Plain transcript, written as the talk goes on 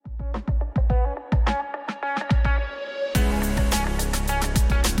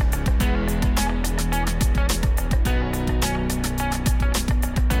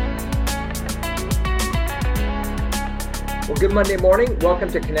Good Monday morning. Welcome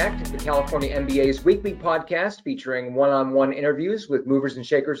to Connect, the California MBA's weekly podcast featuring one-on-one interviews with movers and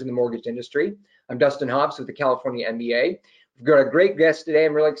shakers in the mortgage industry. I'm Dustin Hobbs with the California MBA. We've got a great guest today.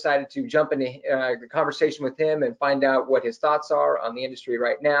 I'm really excited to jump into the conversation with him and find out what his thoughts are on the industry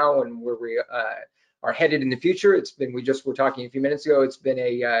right now and where we are headed in the future. We just were talking a few minutes ago. It's been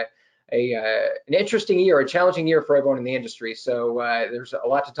an interesting year, a challenging year for everyone in the industry. So there's a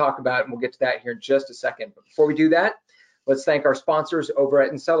lot to talk about, and we'll get to that here in just a second. But before we do that, let's thank our sponsors over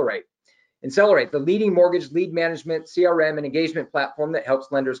at Insellerate. Insellerate, the leading mortgage lead management, CRM, and engagement platform that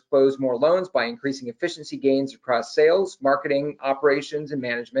helps lenders close more loans by increasing efficiency gains across sales, marketing, operations, and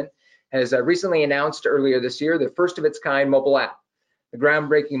management, has recently announced earlier this year the first of its kind mobile app. The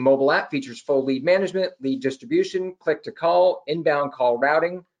groundbreaking mobile app features full lead management, lead distribution, click to call, inbound call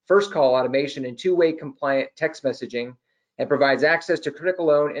routing, first call automation, and two-way compliant text messaging, and provides access to critical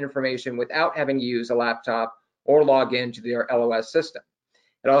loan information without having to use a laptop or log into their LOS system.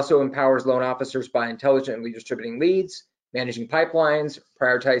 It also empowers loan officers by intelligently distributing leads, managing pipelines,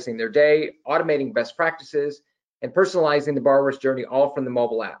 prioritizing their day, automating best practices, and personalizing the borrower's journey, all from the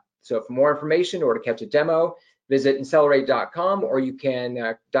mobile app. So for more information or to catch a demo, visit Insellerate.com, or you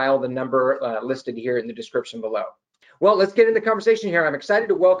can dial the number listed here in the description below. Well, let's get into the conversation here. I'm excited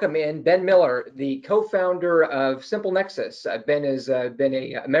to welcome in Ben Miller, the co-founder of SimpleNexus. Ben has been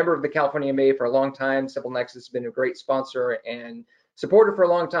a member of the California MBA for a long time. SimpleNexus has been a great sponsor and supporter for a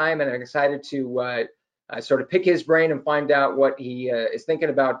long time, and I'm excited to sort of pick his brain and find out what he is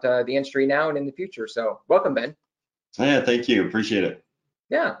thinking about the industry now and in the future. So welcome, Ben. Yeah, thank you. Appreciate it.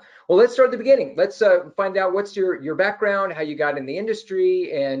 Yeah. Well, let's start at the beginning. Let's find out what's your background, how you got in the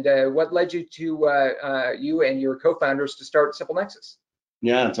industry, and what led you to you and your co-founders to start SimpleNexus.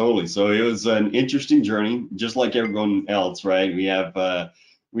 Yeah, totally. So it was an interesting journey, just like everyone else, right? We have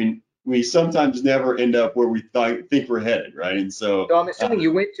we sometimes never end up where we think we're headed, right? And so I'm assuming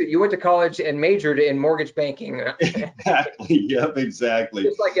you went to college and majored in mortgage banking. Exactly. Yep. Exactly.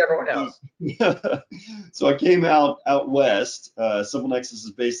 Just like everyone else. So I came out west. SimpleNexus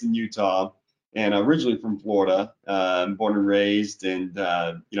is based in Utah, and originally from Florida. I'm born and raised, and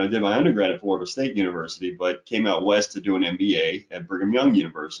I did my undergrad at Florida State University, but came out west to do an MBA at Brigham Young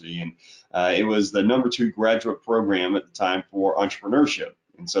University, and it was the #2 graduate program at the time for entrepreneurship.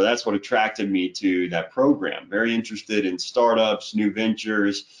 And so that's what attracted me to that program. Very interested in startups, new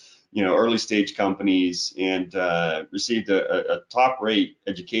ventures, early stage companies, and received a top rate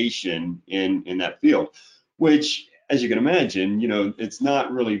education in that field, which, as you can imagine, it's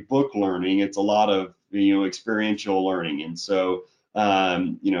not really book learning. It's a lot of, experiential learning. And so,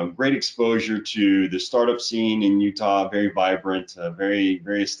 great exposure to the startup scene in Utah, very vibrant, very,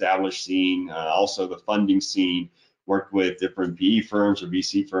 very established scene. Also the funding scene. Worked with different PE firms or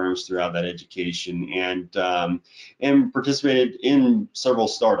VC firms throughout that education, and participated in several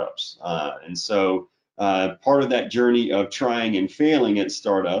startups. And so part of that journey of trying and failing at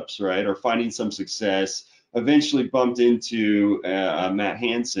startups, right, or finding some success, eventually bumped into Matt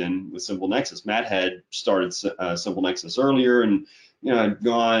Hansen with SimpleNexus. Matt had started SimpleNexus earlier, and had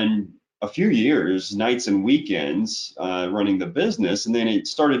gone a few years, nights and weekends, running the business, and then it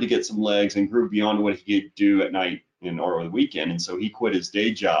started to get some legs and grew beyond what he could do at night or over the weekend. And so he quit his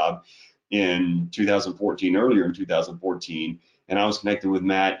day job in 2014, earlier in 2014, and I was connected with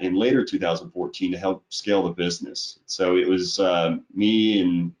Matt in later 2014 to help scale the business. So it was me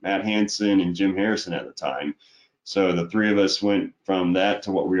and Matt Hansen and Jim Harrison at the time. So the three of us went from that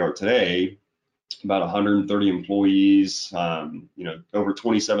to what we are today. About 130 employees, over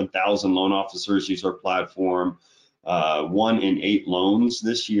 27,000 loan officers use our platform. 1 in 8 loans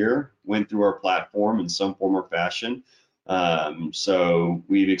this year went through our platform in some form or fashion. So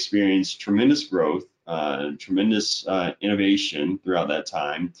we've experienced tremendous growth, tremendous innovation throughout that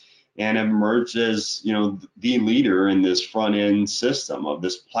time, and have emerged as, the leader in this front end system of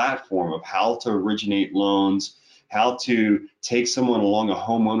this platform of how to originate loans, how to take someone along a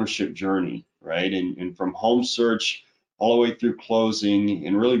home ownership journey, right? And from home search all the way through closing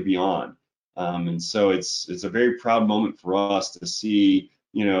and really beyond. And so it's a very proud moment for us to see,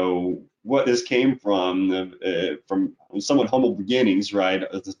 what this came from somewhat humble beginnings, right,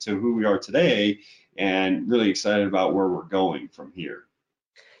 to who we are today, and really excited about where we're going from here.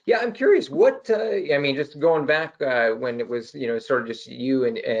 Yeah, I'm curious. What just going back when it was sort of just you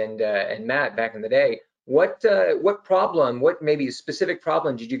and Matt back in the day. What problem? What maybe specific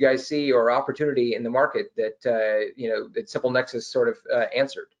problem did you guys see or opportunity in the market that that SimpleNexus sort of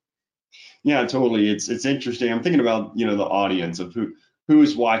answered? Yeah, totally. It's interesting. I'm thinking about, the audience of who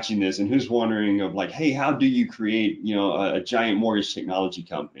is watching this and who's wondering of like, hey, how do you create, a giant mortgage technology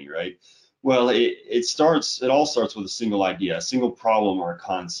company, right? Well, it all starts with a single idea, a single problem or a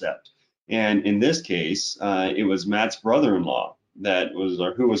concept. And in this case, it was Matt's brother-in-law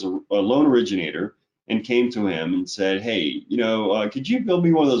who was a loan originator and came to him and said, hey, could you build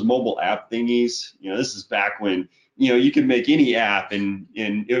me one of those mobile app thingies? This is back when, you could make any app and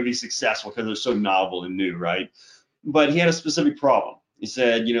it would be successful because they're so novel and new, right? But he had a specific problem. He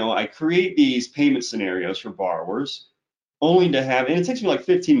said, I create these payment scenarios for borrowers only to have, and it takes me like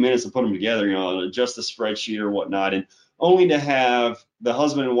 15 minutes to put them together, adjust the spreadsheet or whatnot, and only to have the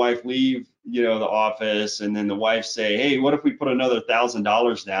husband and wife leave, the office, and then the wife say, hey, what if we put another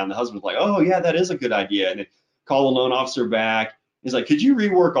 $1,000 down? The husband's like, oh yeah, that is a good idea, and then call the loan officer back. He's like, could you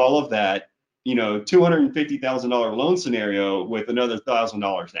rework all of that, $250,000 loan scenario with another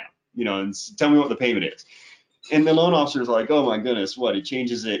 $1,000 down, and tell me what the payment is. And the loan officer's like, oh my goodness, what? It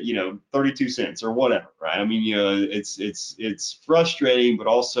changes it, 32 cents or whatever, right? I mean, it's frustrating, but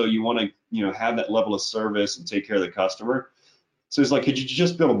also you want to, have that level of service and take care of the customer. So it's like, could you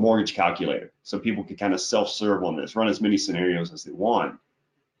just build a mortgage calculator so people can kind of self-serve on this, run as many scenarios as they want?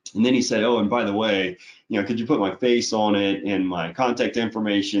 And then he said, oh, and by the way, could you put my face on it and my contact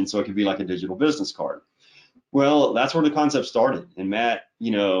information so it could be like a digital business card? Well, that's where the concept started. And Matt,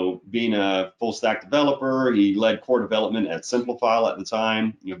 being a full stack developer, he led core development at Simplifile at the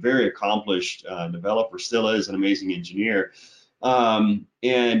time, very accomplished developer, still is an amazing engineer.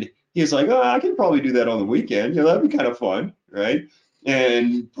 And he's like, oh, I can probably do that on the weekend. That'd be kind of fun, right?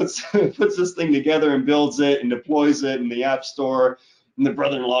 And puts this thing together and builds it and deploys it in the App Store. And the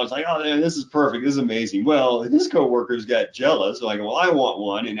brother-in-law is like, oh, man, this is perfect. This is amazing. Well, his coworkers got jealous. They're like, well, I want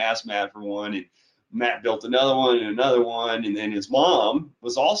one, and asked Matt for one. And Matt built another one and another one, and then his mom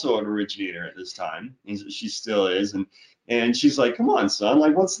was also an originator at this time. She still is, and she's like, "Come on, son,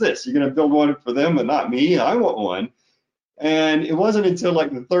 like, what's this? You're gonna build one for them, but not me? I want one." And it wasn't until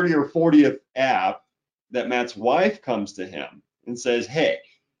like the 30th or 40th app that Matt's wife comes to him and says, "Hey,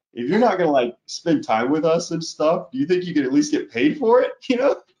 if you're not gonna like spend time with us and stuff, do you think you could at least get paid for it?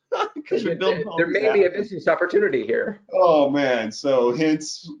 Because you're building all there these may be a apps." business opportunity here. Oh man, so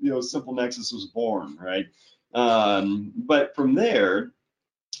hence, Simple Nexus was born, right? But from there,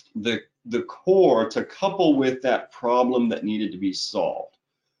 the core to couple with that problem that needed to be solved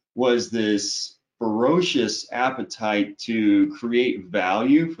was this ferocious appetite to create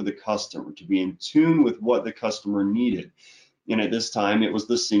value for the customer, to be in tune with what the customer needed. And at this time, it was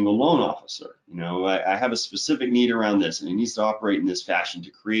the single loan officer. I have a specific need around this, and it needs to operate in this fashion to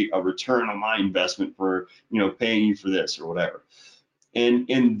create a return on my investment for, paying you for this or whatever.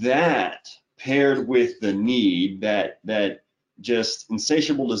 And that paired with the need, that just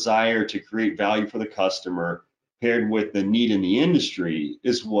insatiable desire to create value for the customer, paired with the need in the industry,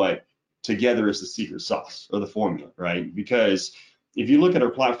 is what together is the secret sauce or the formula, right? Because if you look at our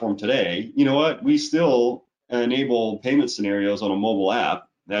platform today, you know what? We still enable payment scenarios on a mobile app.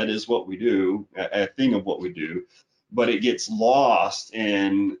 That is what we do, a thing of what we do, but it gets lost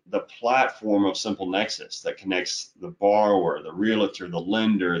in the platform of Simple Nexus that connects the borrower, the realtor, the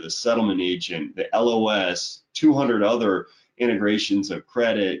lender, the settlement agent, the LOS, 200 other integrations of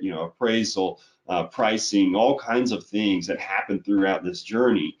credit, appraisal, pricing, all kinds of things that happen throughout this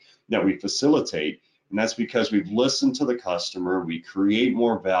journey that we facilitate. And that's because we've listened to the customer, we create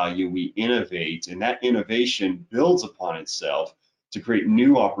more value, we innovate, and that innovation builds upon itself to create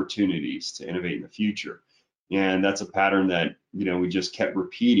new opportunities to innovate in the future. And that's a pattern that, we just kept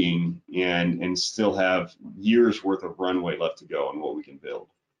repeating and still have years worth of runway left to go on what we can build.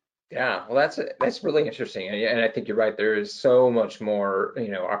 Yeah, well, that's really interesting, and I think you're right. There is so much more,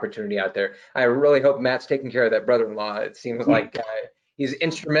 opportunity out there. I really hope Matt's taking care of that brother-in-law. It seems like he's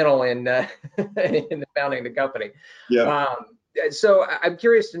instrumental in in founding the company. Yeah. So I'm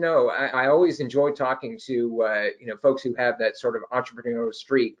curious to know. I always enjoy talking to folks who have that sort of entrepreneurial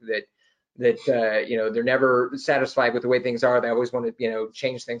streak that they're never satisfied with the way things are. They always want to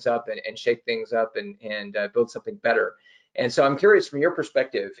change things up and shake things up and build something better. And so I'm curious, from your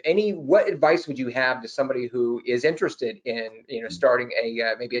perspective, what advice would you have to somebody who is interested in starting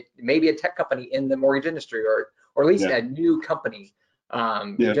a maybe a tech company in the mortgage industry, or at least a new company,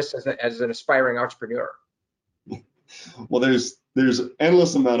 just as an aspiring entrepreneur? Well, there's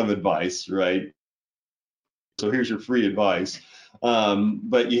endless amount of advice, right? So here's your free advice.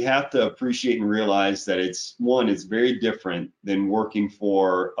 But you have to appreciate and realize that it's very different than working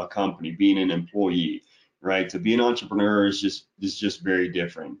for a company, being an employee, right? To be an entrepreneur is just very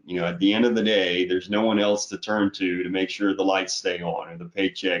different. At the end of the day, there's no one else to turn to make sure the lights stay on, or the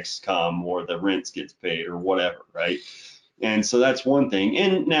paychecks come, or the rent gets paid, or whatever, right? And so that's one thing.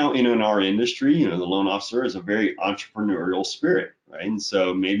 And now in our industry, the loan officer is a very entrepreneurial spirit, right? And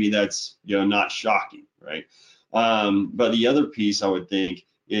so maybe that's, not shocking, right? But the other piece I would think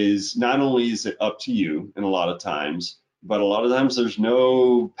is not only is it up to you in a lot of times, but a lot of times there's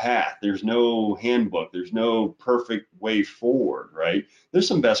no path, there's no handbook, there's no perfect way forward, right? There's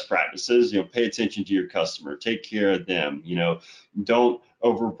some best practices, pay attention to your customer, take care of them, don't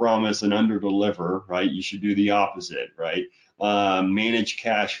overpromise and underdeliver, right? You should do the opposite, right? Manage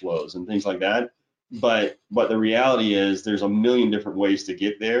cash flows and things like that. But the reality is there's a million different ways to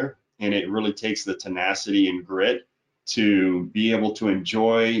get there, and it really takes the tenacity and grit to be able to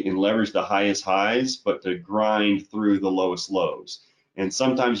enjoy and leverage the highest highs, but to grind through the lowest lows. And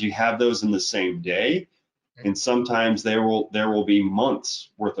sometimes you have those in the same day, and sometimes there will be months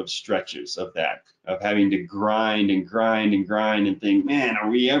worth of stretches of that, of having to grind and grind and grind and think, man, are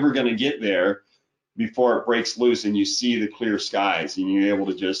we ever going to get there before it breaks loose and you see the clear skies and you're able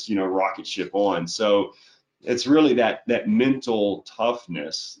to just, rocket ship on. So it's really that mental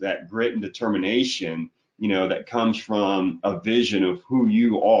toughness, that grit and determination, that comes from a vision of who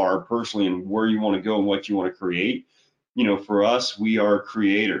you are personally and where you want to go and what you want to create. For us, we are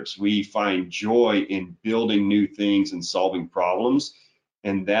creators. We find joy in building new things and solving problems,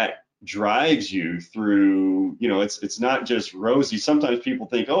 and that drives you through. It's not just rosy. Sometimes people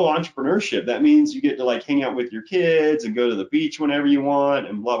think, oh, entrepreneurship, that means you get to like hang out with your kids and go to the beach whenever you want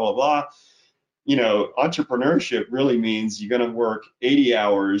and blah blah blah. Entrepreneurship really means you're going to work 80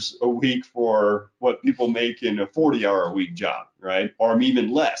 hours a week for what people make in a 40-hour-a-week job, right? Or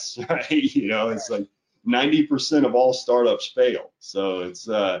even less, right? It's like 90% of all startups fail. So it's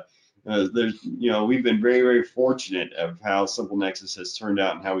there's we've been very, very fortunate of how Simple Nexus has turned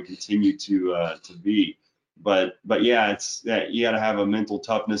out and how we continue to be. But yeah, it's that you got to have a mental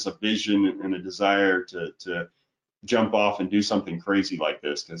toughness, a vision, and a desire to jump off and do something crazy like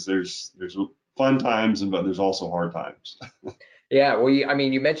this, because there's fun times, but there's also hard times. Yeah, well,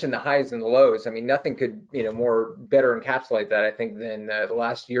 you mentioned the highs and the lows. Nothing could, more better encapsulate that, I think, than the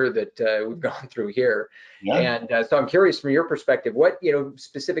last year that we've gone through here. Yeah. And so I'm curious from your perspective, what,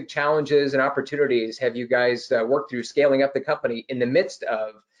 specific challenges and opportunities have you guys worked through scaling up the company in the midst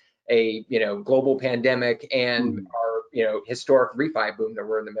of a, global pandemic and our, historic refi boom that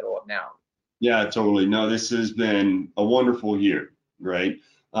we're in the middle of now? Yeah, totally. No, this has been a wonderful year, right?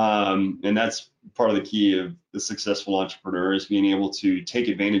 And that's part of the key of the successful entrepreneur, is being able to take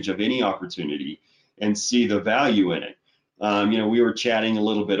advantage of any opportunity and see the value in it. We were chatting a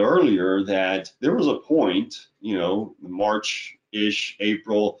little bit earlier that there was a point, March-ish,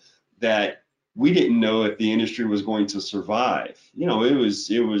 April, that we didn't know if the industry was going to survive.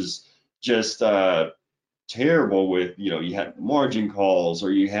 It was just terrible with, you had margin calls,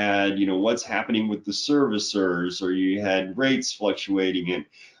 or you had, what's happening with the servicers, or you had rates fluctuating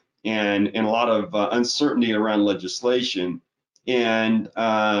and a lot of uncertainty around legislation. And,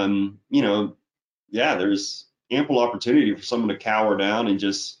 yeah, there's ample opportunity for someone to cower down and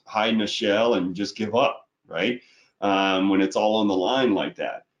just hide in a shell and just give up, right? When it's all on the line like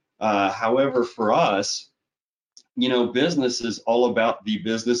that. However, for us, business is all about the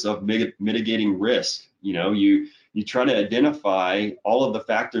business of mitigating risk. You try to identify all of the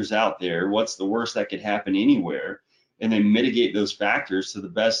factors out there, what's the worst that could happen anywhere, and then mitigate those factors to the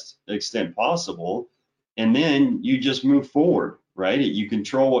best extent possible. And then you just move forward, right? You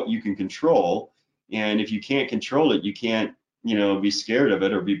control what you can control. And if you can't control it, you can't, be scared of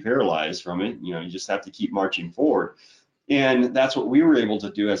it or be paralyzed from it. You just have to keep marching forward. And that's what we were able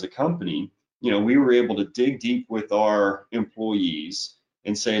to do as a company. We were able to dig deep with our employees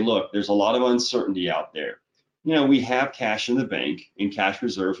and say, look, there's a lot of uncertainty out there. We have cash in the bank and cash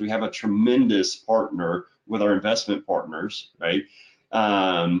reserves. We have a tremendous partner with our investment partners, right?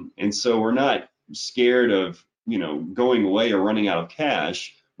 And so we're not scared of, going away or running out of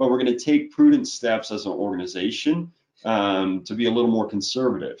cash, but we're going to take prudent steps as an organization to be a little more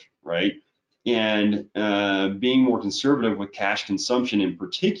conservative, right? And being more conservative with cash consumption in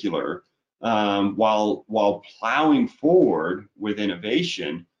particular, while plowing forward with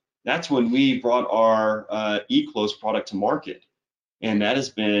innovation. That's when we brought our eClose product to market. And that has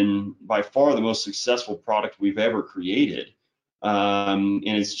been by far the most successful product we've ever created. And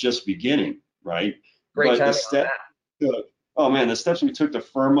it's just beginning, right? Great timing on that. The steps we took to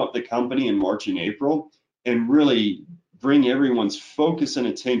firm up the company in March and April and really bring everyone's focus and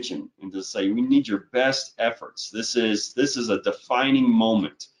attention and to say, we need your best efforts. This is a defining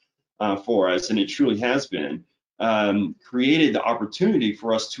moment for us, and it truly has been. Created the opportunity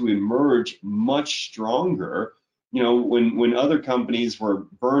for us to emerge much stronger. When other companies were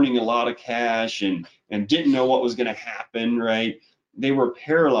burning a lot of cash and didn't know what was going to happen, right? They were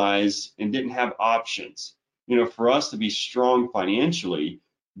paralyzed and didn't have options. for us to be strong financially,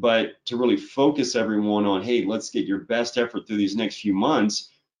 but to really focus everyone on, hey, let's get your best effort through these next few months,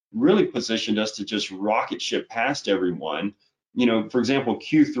 really positioned us to just rocket ship past everyone. For example,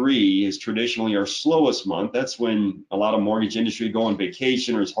 Q3 is traditionally our slowest month. That's when a lot of mortgage industry go on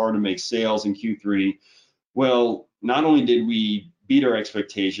vacation, or it's hard to make sales in Q3. Well, not only did we beat our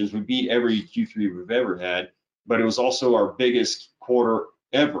expectations, we beat every Q3 we've ever had, but it was also our biggest quarter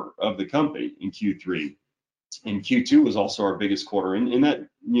ever of the company in Q3. And Q2 was also our biggest quarter, and that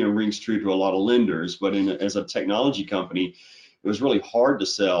rings true to a lot of lenders. But as a technology company, it was really hard to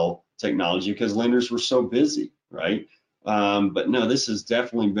sell technology because lenders were so busy, right? But no, this has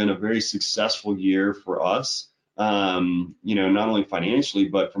definitely been a very successful year for us. Not only financially,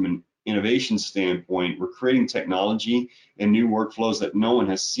 but from an innovation standpoint, we're creating technology and new workflows that no one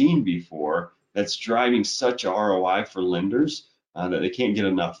has seen before. That's driving such a ROI for lenders that they can't get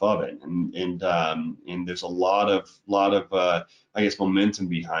enough of it, and there's a lot of I guess momentum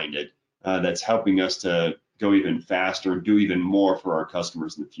behind it that's helping us to go even faster and do even more for our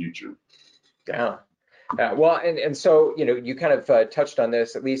customers in the future. Yeah. Well, and so you kind of touched on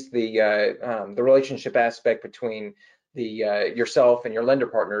this, at least the relationship aspect between the yourself and your lender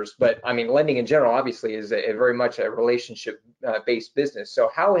partners. But I mean, lending in general obviously is a very much a relationship based business. So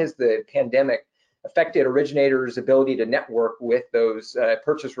how has the pandemic affected originators' ability to network with those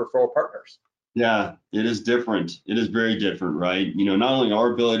purchase referral partners? Yeah, it is different. It is very different, right? Not only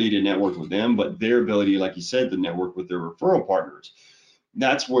our ability to network with them, but their ability, like you said, to network with their referral partners.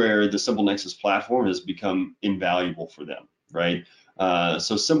 That's where the SimpleNexus platform has become invaluable for them, right?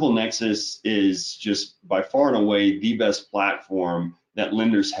 So SimpleNexus is just by far and away the best platform that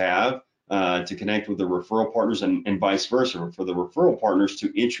lenders have to connect with the referral partners, and vice versa, for the referral partners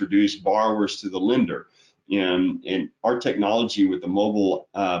to introduce borrowers to the lender. And our technology with the mobile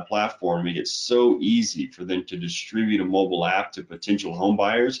platform makes it so easy for them to distribute a mobile app to potential home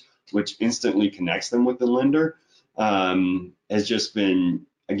buyers, which instantly connects them with the lender. Has just been,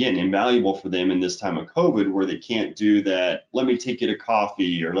 again, invaluable for them in this time of COVID, where they can't do that. Let me take you to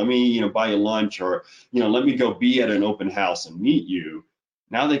coffee, or let me, buy you lunch, or, let me go be at an open house and meet you.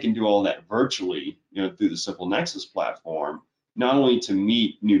 Now they can do all that virtually, through the SimpleNexus platform, not only to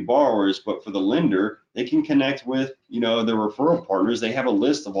meet new borrowers, but for the lender, they can connect with, their referral partners. They have a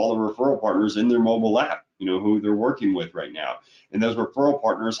list of all the referral partners in their mobile app, who they're working with right now. And those referral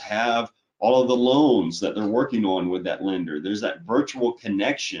partners have all of the loans that they're working on with that lender. There's that virtual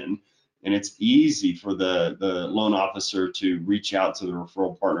connection, and it's easy for the loan officer to reach out to the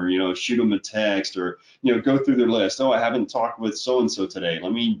referral partner, shoot them a text, or, go through their list. Oh, I haven't talked with so-and-so today.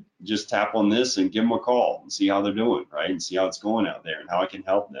 Let me just tap on this and give them a call and see how they're doing, right? And see how it's going out there and how I can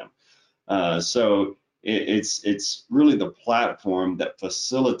help them. So it's really the platform that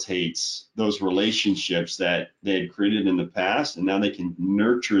facilitates those relationships that they had created in the past, and now they can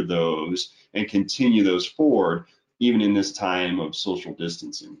nurture those and continue those forward, even in this time of social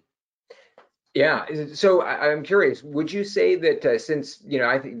distancing. Yeah, so I'm curious, would you say that since,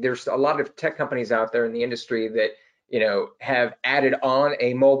 I think there's a lot of tech companies out there in the industry that, have added on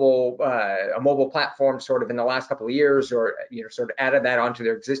a mobile platform sort of in the last couple of years, or, sort of added that onto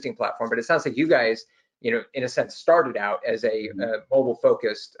their existing platform, but it sounds like you guys, in a sense, started out as a mobile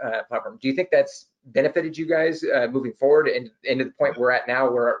focused platform. Do you think that's benefited you guys moving forward and into the point we're at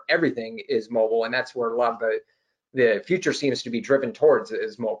now, where everything is mobile, and that's where a lot of the future seems to be driven towards,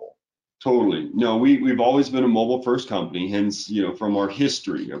 is mobile? Totally. No, we've always been a mobile first company, hence, from our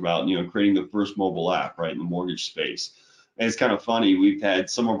history about, creating the first mobile app, right, in the mortgage space. And it's kind of funny, we've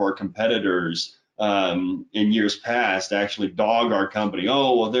had some of our competitors in years past actually dog our company.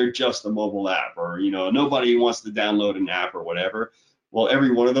 Oh, well, they're just a mobile app, or, nobody wants to download an app or whatever. Well,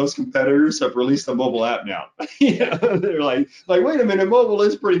 every one of those competitors have released a mobile app now. They're like, wait a minute, mobile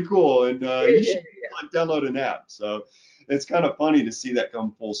is pretty cool, and you should download an app. So it's kind of funny to see that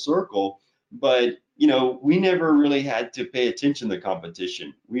come full circle. But, we never really had to pay attention to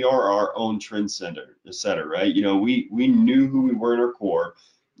competition. We are our own trend setter, right? We knew who we were in our core.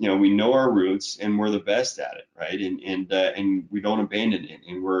 We know our roots, and we're the best at it, right? And we don't abandon it,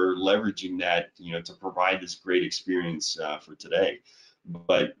 and we're leveraging that, to provide this great experience for today.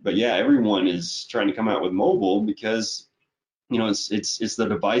 But yeah, everyone is trying to come out with mobile because it's the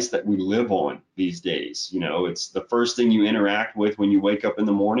device that we live on these days. It's the first thing you interact with when you wake up in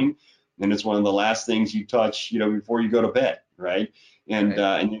the morning, and it's one of the last things you touch, before you go to bed, right? And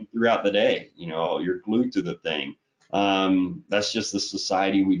then throughout the day, you're glued to the thing. That's just the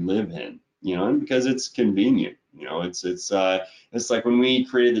society we live in, and because it's convenient. It's like when we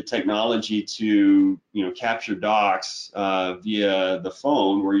created the technology to, capture docs via the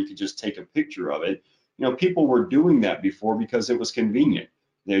phone, where you could just take a picture of it. people were doing that before because it was convenient.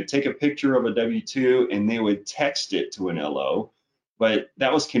 They would take a picture of a W-2 and they would text it to an LO, but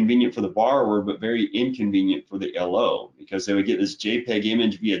that was convenient for the borrower, but very inconvenient for the LO, because they would get this JPEG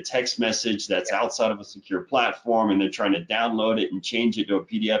image via text message that's outside of a secure platform, and they're trying to download it and change it to a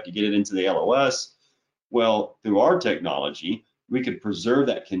PDF to get it into the LOS. Well, through our technology, we could preserve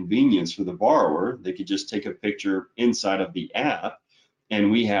that convenience for the borrower. They could just take a picture inside of the app, and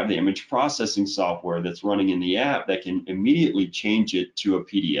we have the image processing software that's running in the app that can immediately change it to a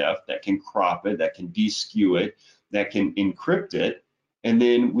PDF, that can crop it, that can deskew it, that can encrypt it. And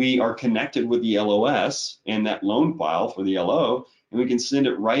then we are connected with the LOS and that loan file for the LO, and we can send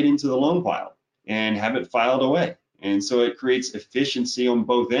it right into the loan file and have it filed away. And so it creates efficiency on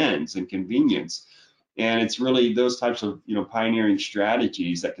both ends and convenience. And it's really those types of pioneering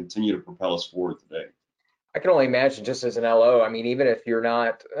strategies that continue to propel us forward today. I can only imagine, just as an LO, I mean, even if you're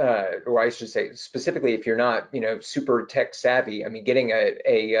not, or I should say specifically if you're not, super tech savvy, I mean, getting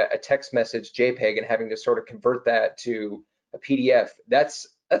a text message JPEG and having to sort of convert that to a PDF, that's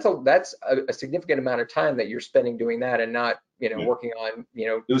a significant amount of time that you're spending doing that, and not, working on,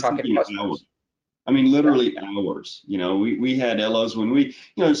 talking to customers. Hours. I mean, literally hours. We had LOs when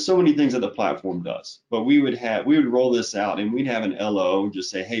so many things that the platform does, but we would roll this out and we'd have an LO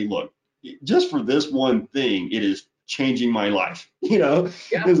just say, hey, look, just for this one thing, it is changing my life.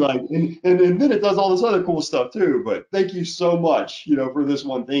 It's like, and then it does all this other cool stuff too. But thank you so much, for this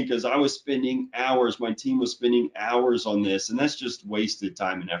one thing, because I was spending hours, my team was spending hours on this, and that's just wasted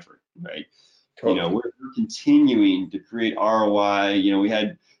time and effort, right? Totally. We're continuing to create ROI. We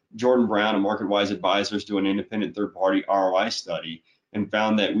had Jordan Brown and MarketWise Advisors do an independent third-party ROI study and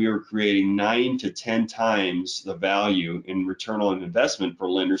found that we were creating 9 to 10 times the value in return on investment for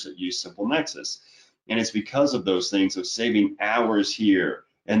lenders that use SimpleNexus. And it's because of those things, of saving hours here,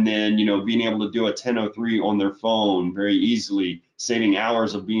 and then being able to do a 1003 on their phone very easily, saving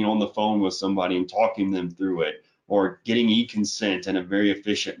hours of being on the phone with somebody and talking them through it, or getting e-consent in a very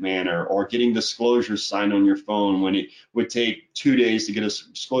efficient manner, or getting disclosures signed on your phone when it would take 2 days to get a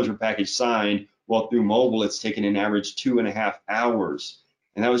disclosure package signed. Well, through mobile, it's taken an average 2.5 hours.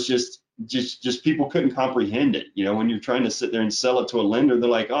 And that was just people couldn't comprehend it. When you're trying to sit there and sell it to a lender, they're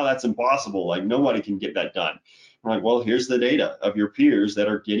like, oh, that's impossible. Like, nobody can get that done. I'm like, well, here's the data of your peers that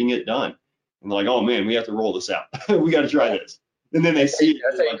are getting it done. And they're like, oh man, we have to roll this out. We got to try this. And then they see it.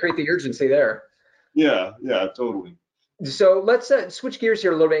 That's how you create the urgency there. Yeah, totally. So let's switch gears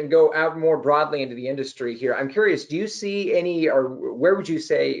here a little bit and go out more broadly into the industry here. I'm curious, do you see any, or where would you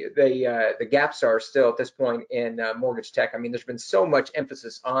say the gaps are still at this point in mortgage tech? I mean, there's been so much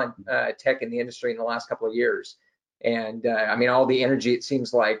emphasis on tech in the industry in the last couple of years. And I mean, all the energy, it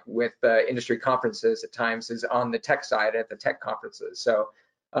seems like, with industry conferences at times is on the tech side at the tech conferences. So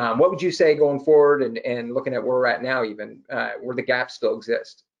what would you say going forward, and looking at where we're at now, even where the gaps still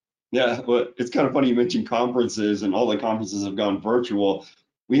exist? Yeah, well, it's kind of funny you mentioned conferences, and all the conferences have gone virtual.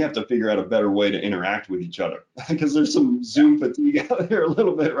 We have to figure out a better way to interact with each other, because there's some Zoom fatigue out there a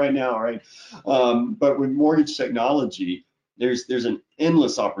little bit right now, right? But with mortgage technology, there's an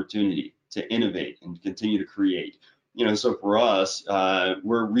endless opportunity to innovate and continue to create. So for us,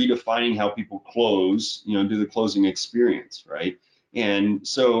 we're redefining how people close, do the closing experience, right? And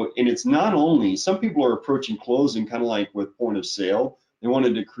it's not only, some people are approaching closing kind of like with point of sale. They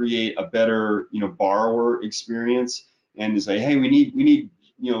wanted to create a better, borrower experience, and to say, hey, we need,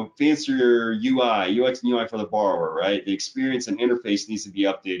 fancier UI, UX and UI for the borrower, right? The experience and interface needs to be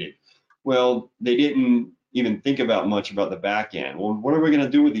updated. Well, they didn't even think about much about the back end. Well, what are we going to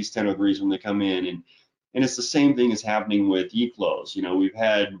do with these 1003s when they come in? And it's the same thing is happening with eClose. We've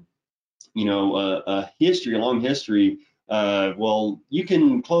had, a long history. Well, you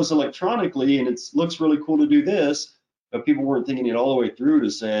can close electronically, and it looks really cool to do this. But people weren't thinking it all the way through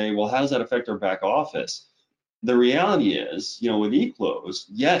to say, well, how does that affect our back office? The reality is, with eClose,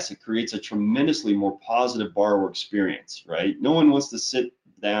 yes, it creates a tremendously more positive borrower experience, right? No one wants to sit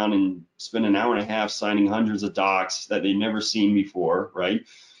down and spend an hour and a half signing hundreds of docs that they've never seen before, right?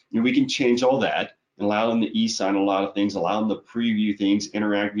 We can change all that and allow them to e-sign a lot of things, allow them to preview things,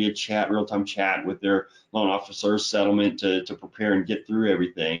 interact via chat, real-time chat with their loan officer, settlement to prepare and get through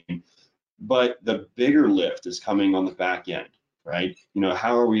everything. But the bigger lift is coming on the back end, right?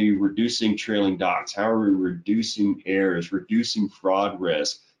 How are we reducing trailing docs? How are we reducing errors, reducing fraud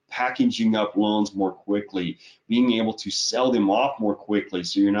risk, packaging up loans more quickly, being able to sell them off more quickly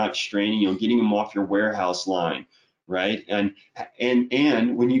so you're not straining, getting them off your warehouse line, right? And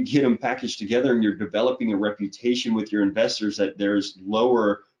when you get them packaged together and you're developing a reputation with your investors that there's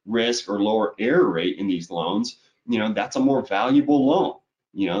lower risk or lower error rate in these loans, that's a more valuable loan.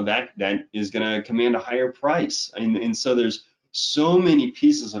 that is going to command a higher price. And so there's so many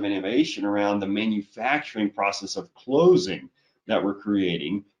pieces of innovation around the manufacturing process of closing that we're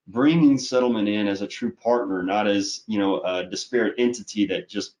creating, bringing settlement in as a true partner, not as, a disparate entity that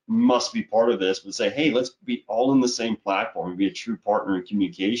just must be part of this, but say, hey, let's be all in the same platform and be a true partner in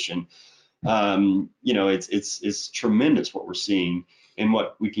communication. It's tremendous what we're seeing and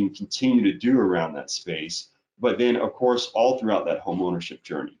what we can continue to do around that space. But then, of course, all throughout that home ownership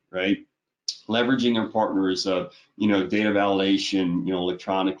journey, right? Leveraging our partners of, data validation,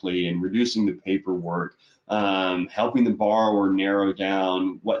 electronically, and reducing the paperwork, helping the borrower narrow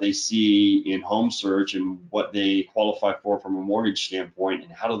down what they see in home search and what they qualify for from a mortgage standpoint,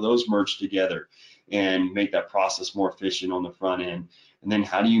 and how do those merge together and make that process more efficient on the front end. And then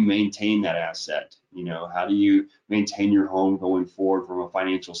how do you maintain that asset? How do you maintain your home going forward from a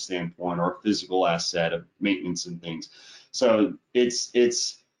financial standpoint or a physical asset of maintenance and things? So it's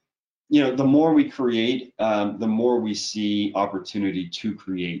the more we create, the more we see opportunity to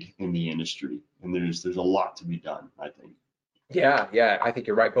create in the industry. And there's a lot to be done, I think. Yeah, I think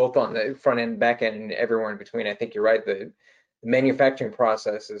you're right, both on the front end, back end, and everywhere in between. I think you're right. The manufacturing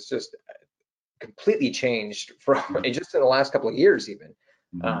process is just completely changed from just in the last couple of years, even.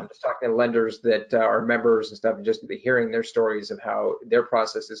 Just talking to lenders that are members and stuff, and just hearing their stories of how their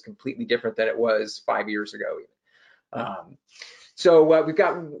process is completely different than it was 5 years ago. So we've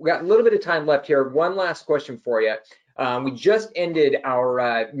got a little bit of time left here. One last question for you. We just ended our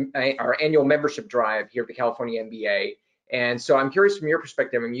annual membership drive here at the California MBA. And so I'm curious from your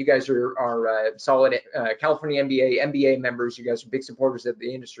perspective, I mean, you guys are solid California MBA members. You guys are big supporters of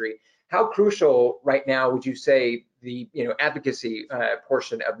the industry. How crucial right now would you say the advocacy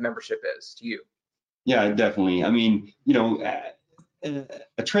portion of membership is to you? Yeah, definitely. I mean,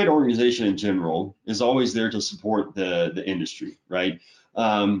 a trade organization in general is always there to support the industry, right?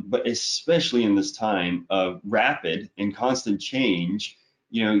 But especially in this time of rapid and constant change,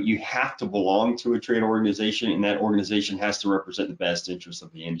 you have to belong to a trade organization, and that organization has to represent the best interests of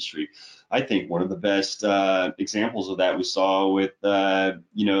the industry. I think one of the best examples of that we saw with the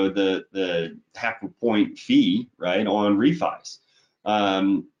half a point fee, right, on refis.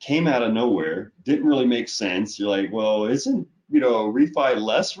 Came out of nowhere, didn't really make sense. You're like, well, isn't refi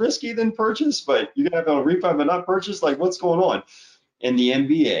less risky than purchase? But you have a refi but not purchase. Like, what's going on? And the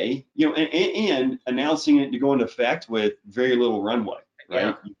MBA, and announcing it to go into effect with very little runway. Right?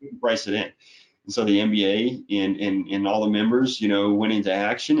 Yeah. You couldn't price it in. And so the MBA and all the members, went into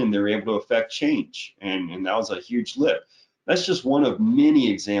action, and they were able to affect change. And that was a huge lift. That's just one of many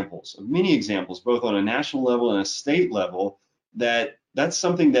examples, both on a national level and a state level, that's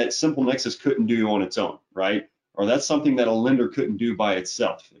something that SimpleNexus couldn't do on its own, right? Or that's something that a lender couldn't do by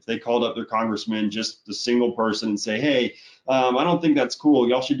itself. If they called up their congressman, just a single person, and say, hey, I don't think that's cool,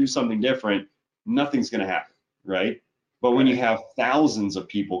 y'all should do something different, nothing's gonna happen, right? But when you have thousands of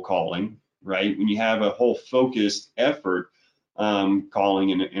people calling, right, when you have a whole focused effort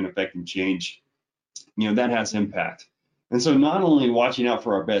calling and affecting change, that has impact. And so not only watching out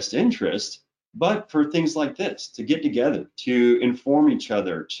for our best interest, but for things like this, to get together, to inform each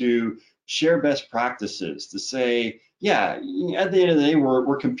other, to share best practices, to say, yeah, at the end of the day,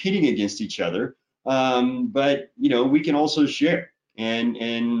 we're competing against each other, but we can also share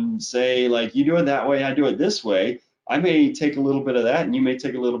and say, like, you do it that way, I do it this way. I may take a little bit of that and you may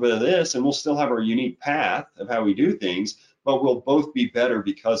take a little bit of this, and we'll still have our unique path of how we do things, but we'll both be better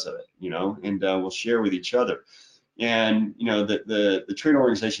because of it, and we'll share with each other. And the trade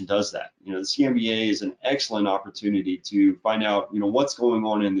organization does that. The CMBA is an excellent opportunity to find out what's going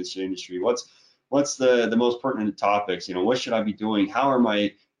on in this industry, what's the most pertinent topics, what should I be doing, how are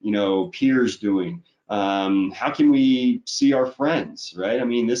my peers doing, how can we see our friends, right? I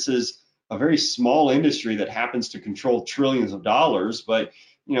mean, this is a very small industry that happens to control trillions of dollars, but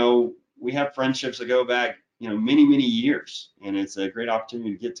we have friendships that go back many years, and it's a great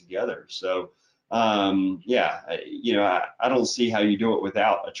opportunity to get together. So I don't see how you do it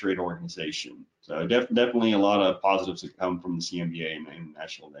without a trade organization. So definitely a lot of positives that come from the CMBA and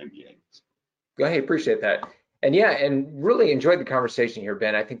national MBA. Hey, appreciate that. And yeah, and really enjoyed the conversation here,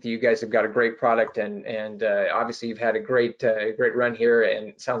 Ben. I think that you guys have got a great product, and obviously you've had a great run here, and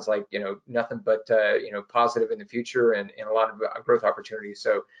it sounds like nothing but positive in the future and a lot of growth opportunities.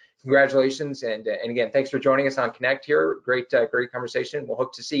 So congratulations, and again, thanks for joining us on Connect here. Great conversation. We'll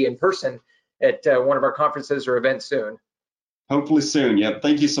hope to see you in person at one of our conferences or events soon. Hopefully soon. Yep.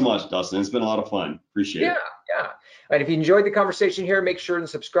 Thank you so much, Dustin. It's been a lot of fun. Appreciate it. Yeah. And if you enjoyed the conversation here, make sure and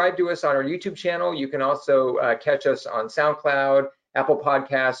subscribe to us on our YouTube channel. You can also catch us on SoundCloud, Apple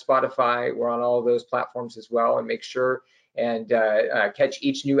Podcasts, Spotify. We're on all of those platforms as well. And make sure and catch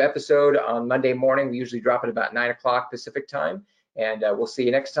each new episode on Monday morning. We usually drop at about 9 o'clock Pacific time, and we'll see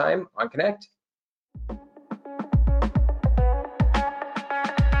you next time on Connect.